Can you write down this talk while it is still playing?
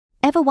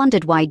Ever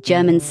wondered why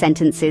German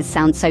sentences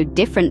sound so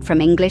different from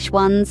English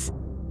ones?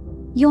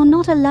 You're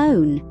not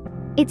alone.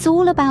 It's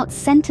all about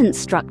sentence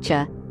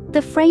structure,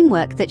 the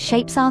framework that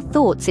shapes our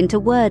thoughts into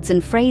words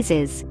and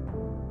phrases.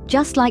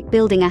 Just like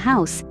building a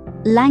house,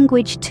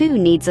 language too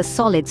needs a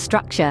solid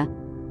structure.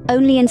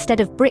 Only instead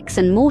of bricks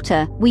and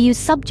mortar, we use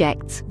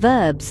subjects,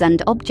 verbs,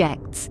 and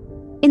objects.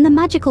 In the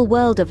magical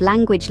world of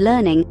language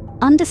learning,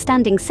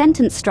 understanding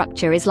sentence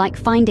structure is like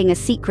finding a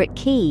secret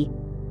key.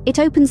 It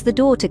opens the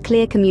door to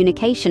clear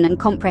communication and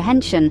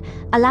comprehension,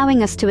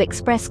 allowing us to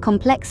express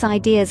complex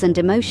ideas and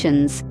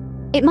emotions.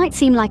 It might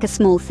seem like a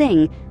small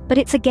thing, but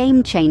it's a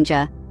game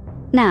changer.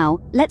 Now,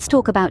 let's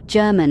talk about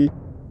German.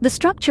 The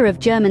structure of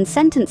German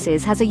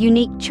sentences has a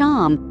unique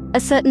charm, a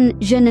certain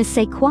je ne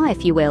sais quoi,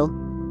 if you will.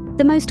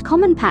 The most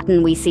common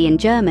pattern we see in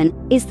German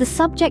is the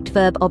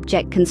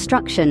subject-verb-object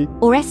construction,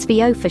 or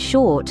SVO for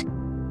short.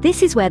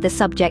 This is where the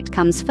subject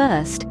comes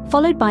first,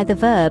 followed by the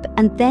verb,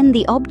 and then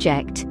the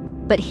object.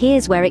 But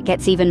here's where it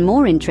gets even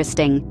more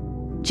interesting.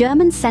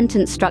 German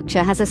sentence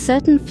structure has a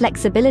certain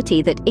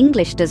flexibility that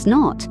English does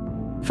not.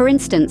 For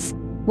instance,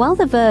 while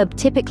the verb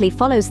typically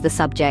follows the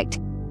subject,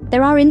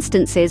 there are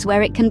instances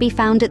where it can be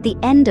found at the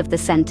end of the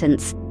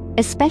sentence,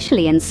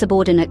 especially in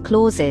subordinate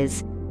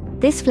clauses.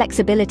 This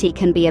flexibility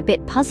can be a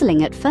bit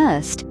puzzling at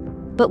first,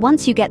 but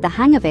once you get the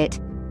hang of it,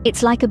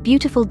 it's like a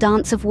beautiful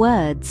dance of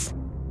words.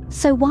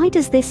 So why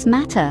does this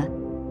matter?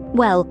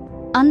 Well,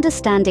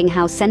 understanding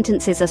how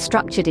sentences are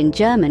structured in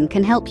German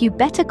can help you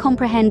better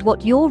comprehend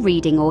what you're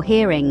reading or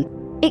hearing.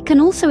 It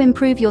can also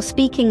improve your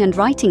speaking and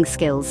writing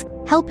skills,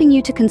 helping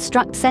you to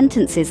construct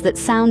sentences that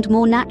sound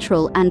more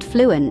natural and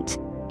fluent.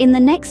 In the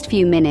next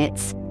few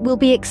minutes, we'll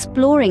be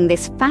exploring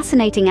this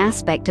fascinating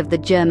aspect of the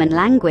German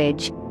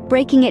language,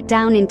 breaking it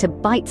down into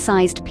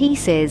bite-sized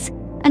pieces,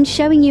 and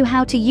showing you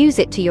how to use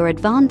it to your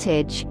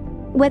advantage.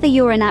 Whether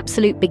you're an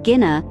absolute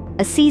beginner,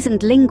 a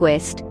seasoned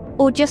linguist,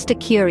 or just a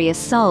curious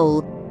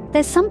soul,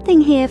 there's something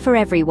here for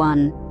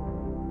everyone.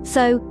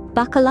 So,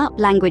 buckle up,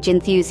 language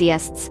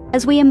enthusiasts,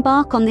 as we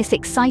embark on this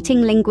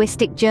exciting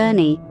linguistic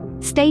journey.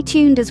 Stay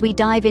tuned as we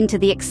dive into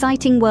the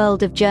exciting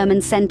world of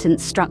German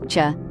sentence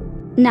structure.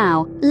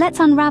 Now, let's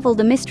unravel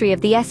the mystery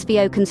of the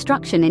SVO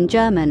construction in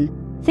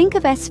German. Think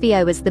of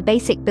SVO as the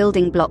basic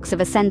building blocks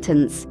of a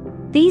sentence.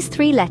 These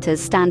three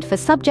letters stand for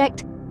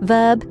subject,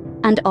 verb,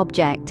 and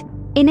object.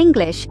 In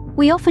English,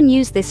 we often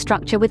use this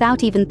structure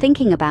without even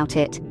thinking about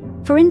it.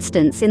 For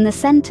instance, in the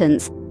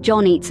sentence,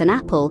 John eats an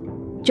apple,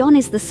 John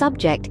is the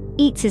subject,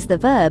 eats is the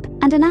verb,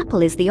 and an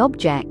apple is the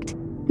object.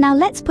 Now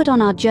let's put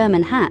on our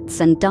German hats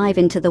and dive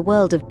into the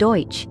world of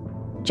Deutsch.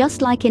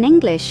 Just like in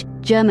English,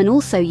 German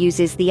also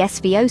uses the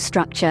SVO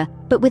structure,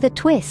 but with a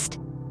twist.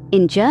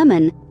 In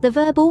German, the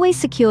verb always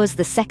secures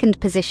the second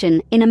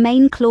position in a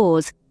main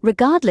clause,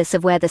 regardless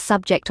of where the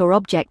subject or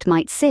object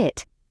might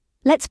sit.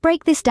 Let's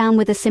break this down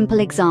with a simple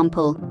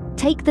example.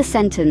 Take the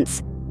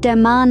sentence, Der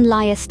Mann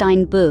liest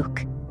ein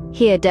Buch.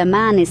 Here, der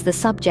Mann is the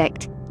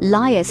subject,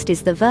 liest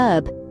is the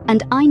verb,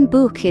 and ein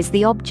Buch is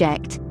the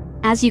object.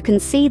 As you can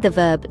see, the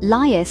verb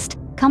liest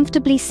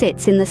comfortably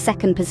sits in the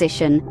second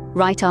position,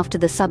 right after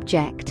the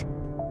subject.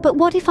 But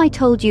what if I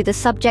told you the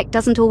subject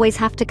doesn't always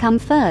have to come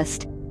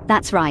first?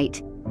 That's right.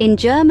 In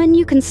German,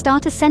 you can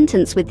start a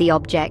sentence with the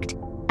object,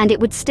 and it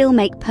would still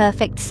make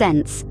perfect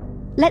sense.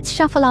 Let's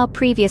shuffle our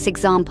previous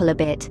example a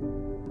bit.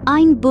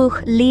 Ein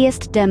Buch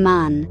liest der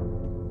Mann.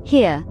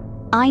 Here,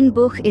 ein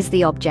Buch is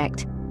the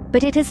object,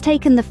 but it has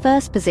taken the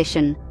first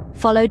position,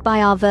 followed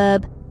by our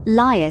verb,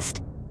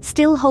 liest,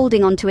 still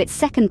holding on to its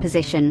second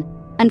position,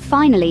 and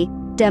finally,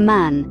 der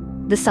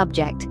Mann, the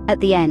subject, at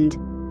the end.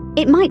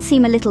 It might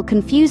seem a little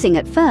confusing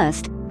at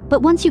first,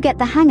 but once you get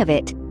the hang of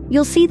it,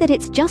 you'll see that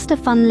it's just a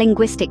fun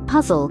linguistic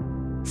puzzle.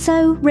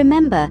 So,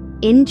 remember,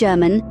 in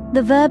German,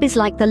 the verb is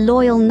like the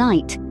loyal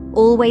knight,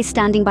 always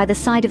standing by the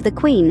side of the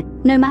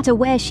queen, no matter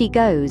where she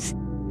goes.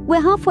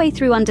 We're halfway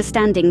through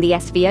understanding the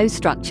SVO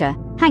structure.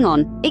 Hang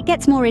on, it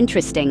gets more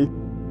interesting.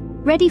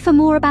 Ready for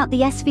more about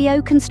the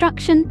SVO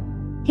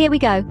construction? Here we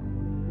go.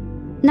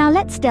 Now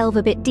let's delve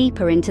a bit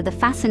deeper into the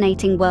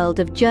fascinating world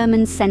of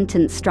German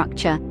sentence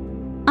structure.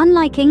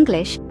 Unlike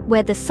English,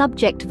 where the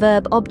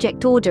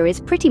subject-verb-object order is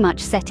pretty much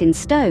set in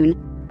stone,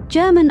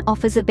 German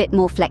offers a bit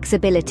more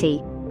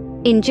flexibility.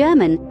 In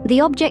German,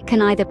 the object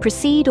can either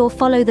precede or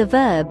follow the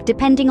verb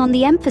depending on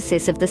the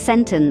emphasis of the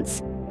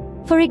sentence.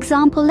 For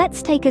example,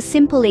 let's take a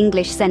simple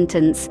English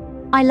sentence,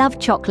 I love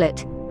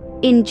chocolate.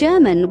 In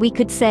German, we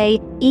could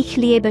say, Ich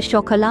liebe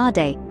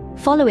Schokolade,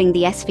 following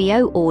the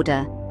SVO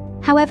order.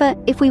 However,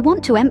 if we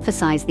want to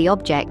emphasize the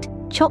object,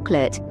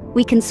 chocolate,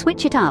 we can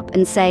switch it up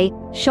and say,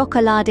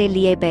 Schokolade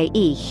liebe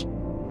ich.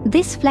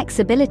 This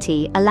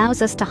flexibility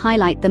allows us to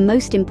highlight the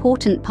most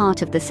important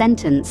part of the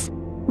sentence.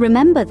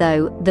 Remember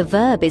though, the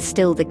verb is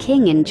still the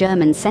king in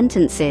German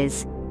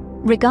sentences.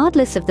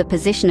 Regardless of the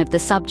position of the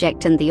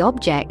subject and the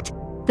object,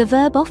 the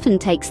verb often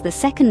takes the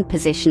second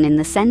position in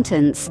the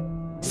sentence.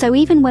 So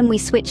even when we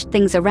switched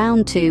things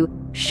around to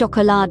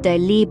Schokolade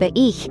liebe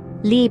ich,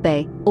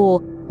 liebe,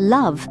 or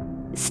love,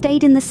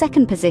 stayed in the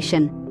second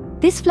position.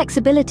 This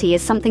flexibility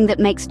is something that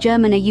makes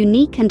German a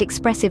unique and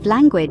expressive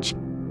language.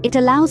 It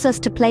allows us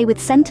to play with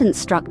sentence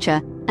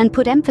structure and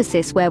put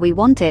emphasis where we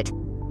want it.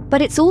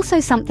 But it's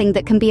also something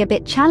that can be a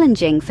bit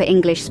challenging for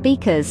English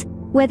speakers,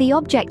 where the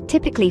object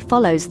typically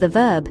follows the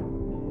verb.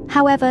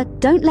 However,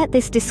 don't let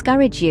this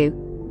discourage you.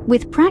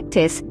 With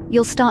practice,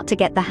 you'll start to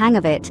get the hang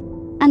of it.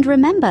 And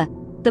remember,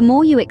 the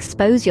more you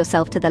expose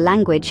yourself to the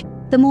language,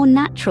 the more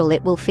natural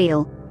it will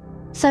feel.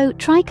 So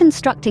try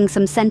constructing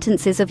some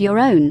sentences of your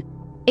own.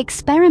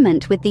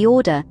 Experiment with the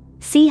order,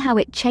 see how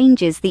it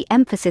changes the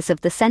emphasis of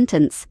the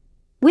sentence.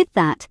 With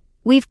that,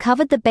 we've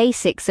covered the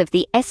basics of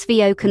the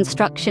SVO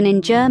construction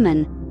in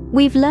German.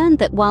 We've learned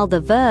that while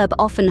the verb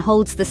often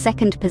holds the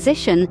second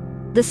position,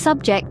 the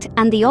subject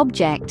and the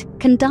object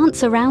can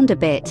dance around a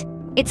bit.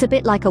 It's a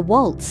bit like a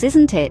waltz,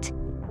 isn't it?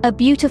 A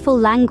beautiful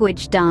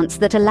language dance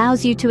that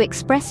allows you to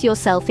express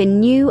yourself in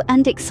new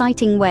and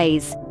exciting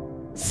ways.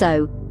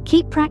 So,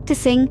 keep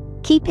practicing,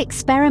 keep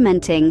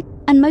experimenting,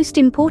 and most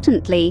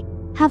importantly,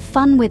 have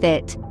fun with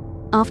it.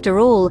 After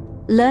all,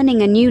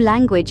 learning a new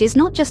language is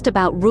not just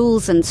about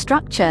rules and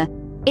structure,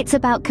 it's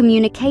about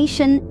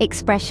communication,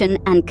 expression,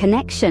 and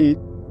connection.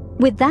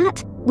 With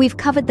that, we've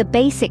covered the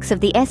basics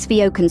of the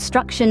SVO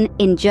construction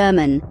in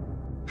German.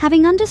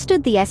 Having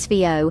understood the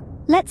SVO,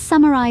 let's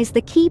summarize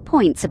the key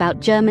points about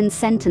German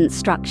sentence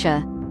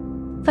structure.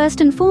 First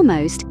and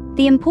foremost,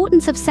 the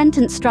importance of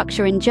sentence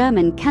structure in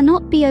German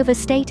cannot be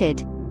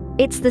overstated.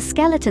 It's the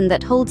skeleton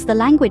that holds the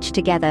language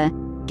together,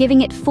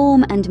 giving it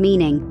form and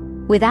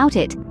meaning. Without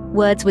it,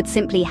 words would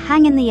simply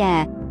hang in the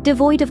air,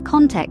 devoid of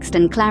context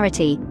and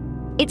clarity.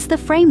 It's the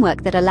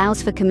framework that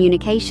allows for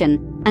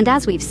communication, and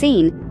as we've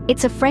seen,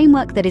 it's a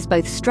framework that is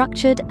both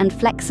structured and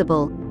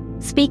flexible.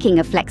 Speaking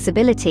of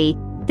flexibility,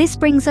 this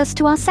brings us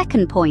to our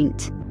second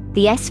point.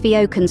 The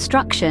SVO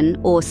construction,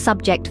 or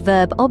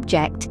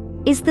subject-verb-object,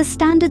 is the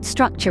standard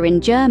structure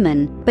in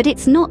German, but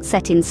it's not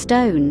set in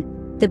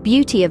stone. The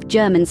beauty of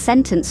German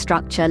sentence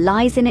structure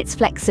lies in its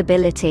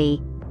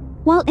flexibility.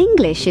 While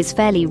English is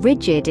fairly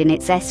rigid in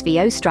its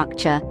SVO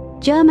structure,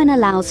 German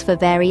allows for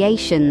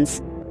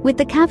variations, with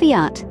the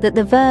caveat that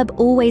the verb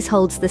always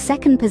holds the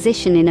second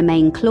position in a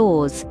main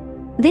clause.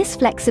 This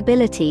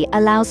flexibility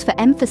allows for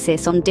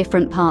emphasis on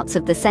different parts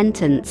of the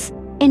sentence,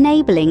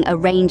 enabling a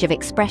range of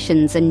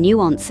expressions and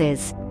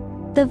nuances.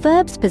 The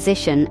verb's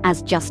position,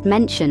 as just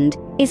mentioned,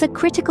 is a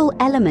critical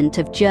element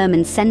of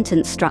German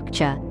sentence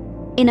structure.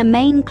 In a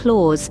main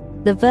clause,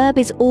 the verb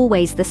is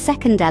always the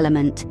second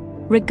element,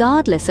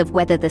 regardless of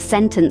whether the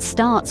sentence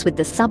starts with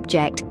the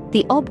subject,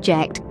 the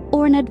object,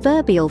 or an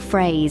adverbial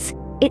phrase.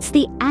 It's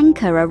the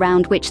anchor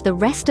around which the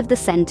rest of the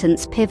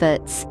sentence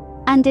pivots.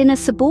 And in a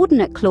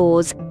subordinate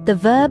clause, the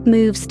verb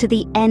moves to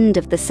the end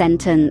of the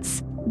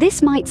sentence.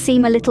 This might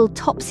seem a little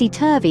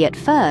topsy-turvy at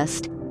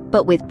first,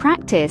 but with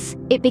practice,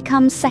 it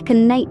becomes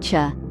second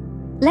nature.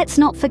 Let's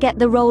not forget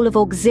the role of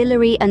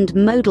auxiliary and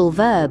modal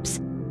verbs.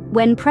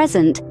 When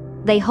present,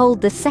 they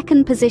hold the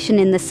second position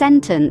in the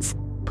sentence,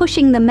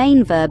 pushing the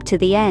main verb to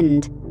the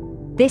end.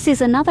 This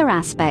is another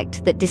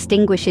aspect that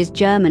distinguishes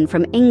German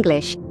from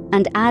English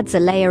and adds a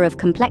layer of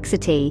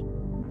complexity.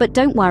 But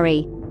don't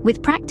worry,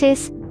 with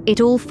practice,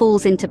 it all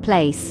falls into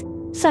place.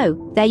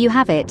 So, there you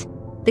have it.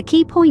 The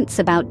key points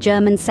about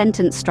German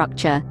sentence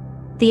structure: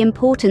 the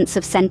importance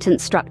of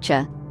sentence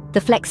structure,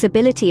 the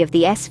flexibility of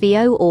the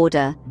SVO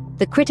order,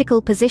 the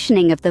critical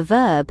positioning of the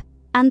verb,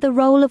 and the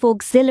role of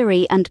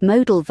auxiliary and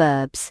modal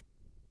verbs.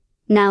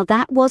 Now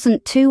that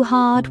wasn't too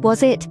hard,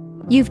 was it?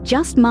 You've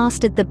just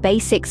mastered the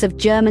basics of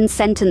German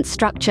sentence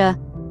structure.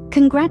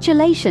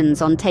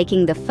 Congratulations on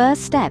taking the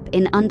first step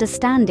in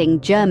understanding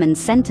German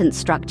sentence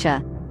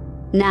structure.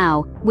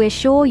 Now, we're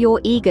sure you're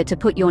eager to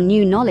put your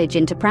new knowledge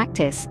into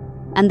practice.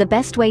 And the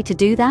best way to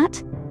do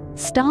that?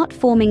 Start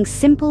forming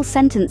simple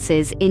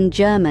sentences in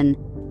German.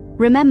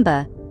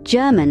 Remember,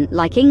 German,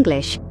 like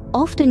English,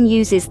 often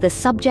uses the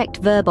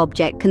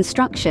subject-verb-object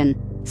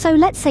construction. So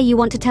let's say you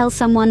want to tell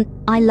someone,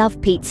 "I love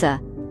pizza."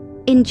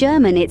 In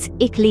German, it's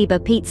 "Ich liebe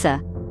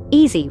Pizza."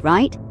 Easy,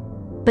 right?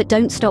 But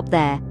don't stop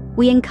there.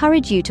 We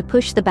encourage you to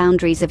push the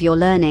boundaries of your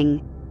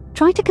learning.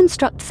 Try to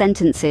construct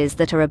sentences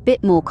that are a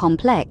bit more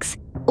complex,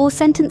 or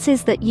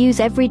sentences that use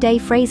everyday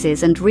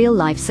phrases and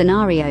real-life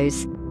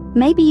scenarios.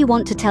 Maybe you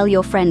want to tell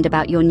your friend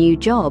about your new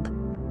job,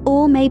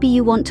 or maybe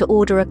you want to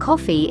order a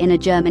coffee in a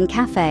German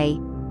cafe.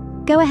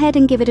 Go ahead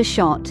and give it a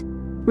shot.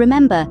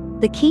 Remember,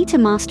 the key to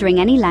mastering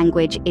any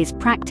language is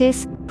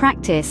practice,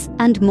 practice,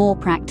 and more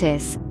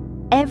practice.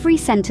 Every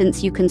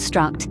sentence you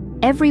construct,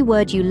 every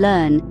word you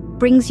learn,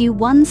 brings you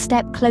one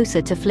step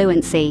closer to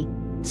fluency.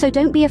 So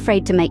don't be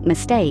afraid to make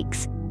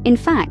mistakes. In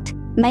fact,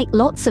 make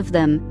lots of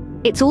them.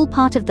 It's all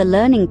part of the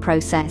learning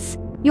process.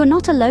 You're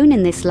not alone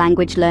in this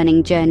language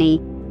learning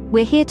journey.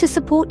 We're here to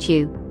support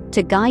you,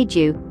 to guide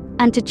you,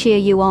 and to cheer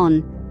you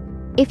on.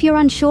 If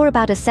you're unsure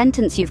about a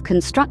sentence you've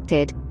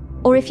constructed,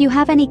 or if you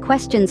have any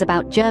questions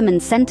about German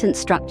sentence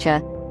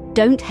structure,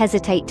 don't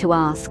hesitate to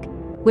ask.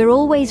 We're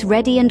always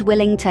ready and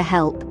willing to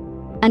help.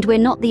 And we're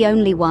not the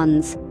only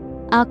ones.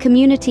 Our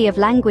community of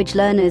language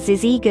learners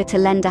is eager to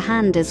lend a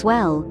hand as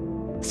well.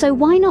 So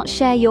why not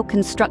share your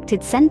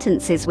constructed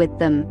sentences with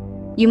them?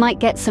 You might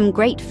get some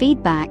great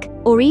feedback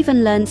or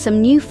even learn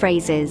some new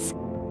phrases.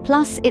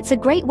 Plus, it's a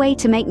great way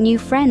to make new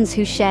friends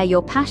who share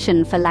your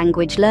passion for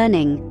language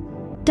learning.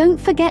 Don't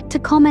forget to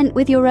comment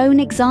with your own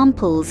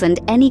examples and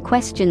any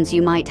questions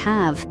you might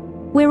have.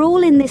 We're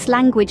all in this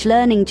language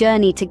learning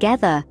journey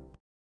together.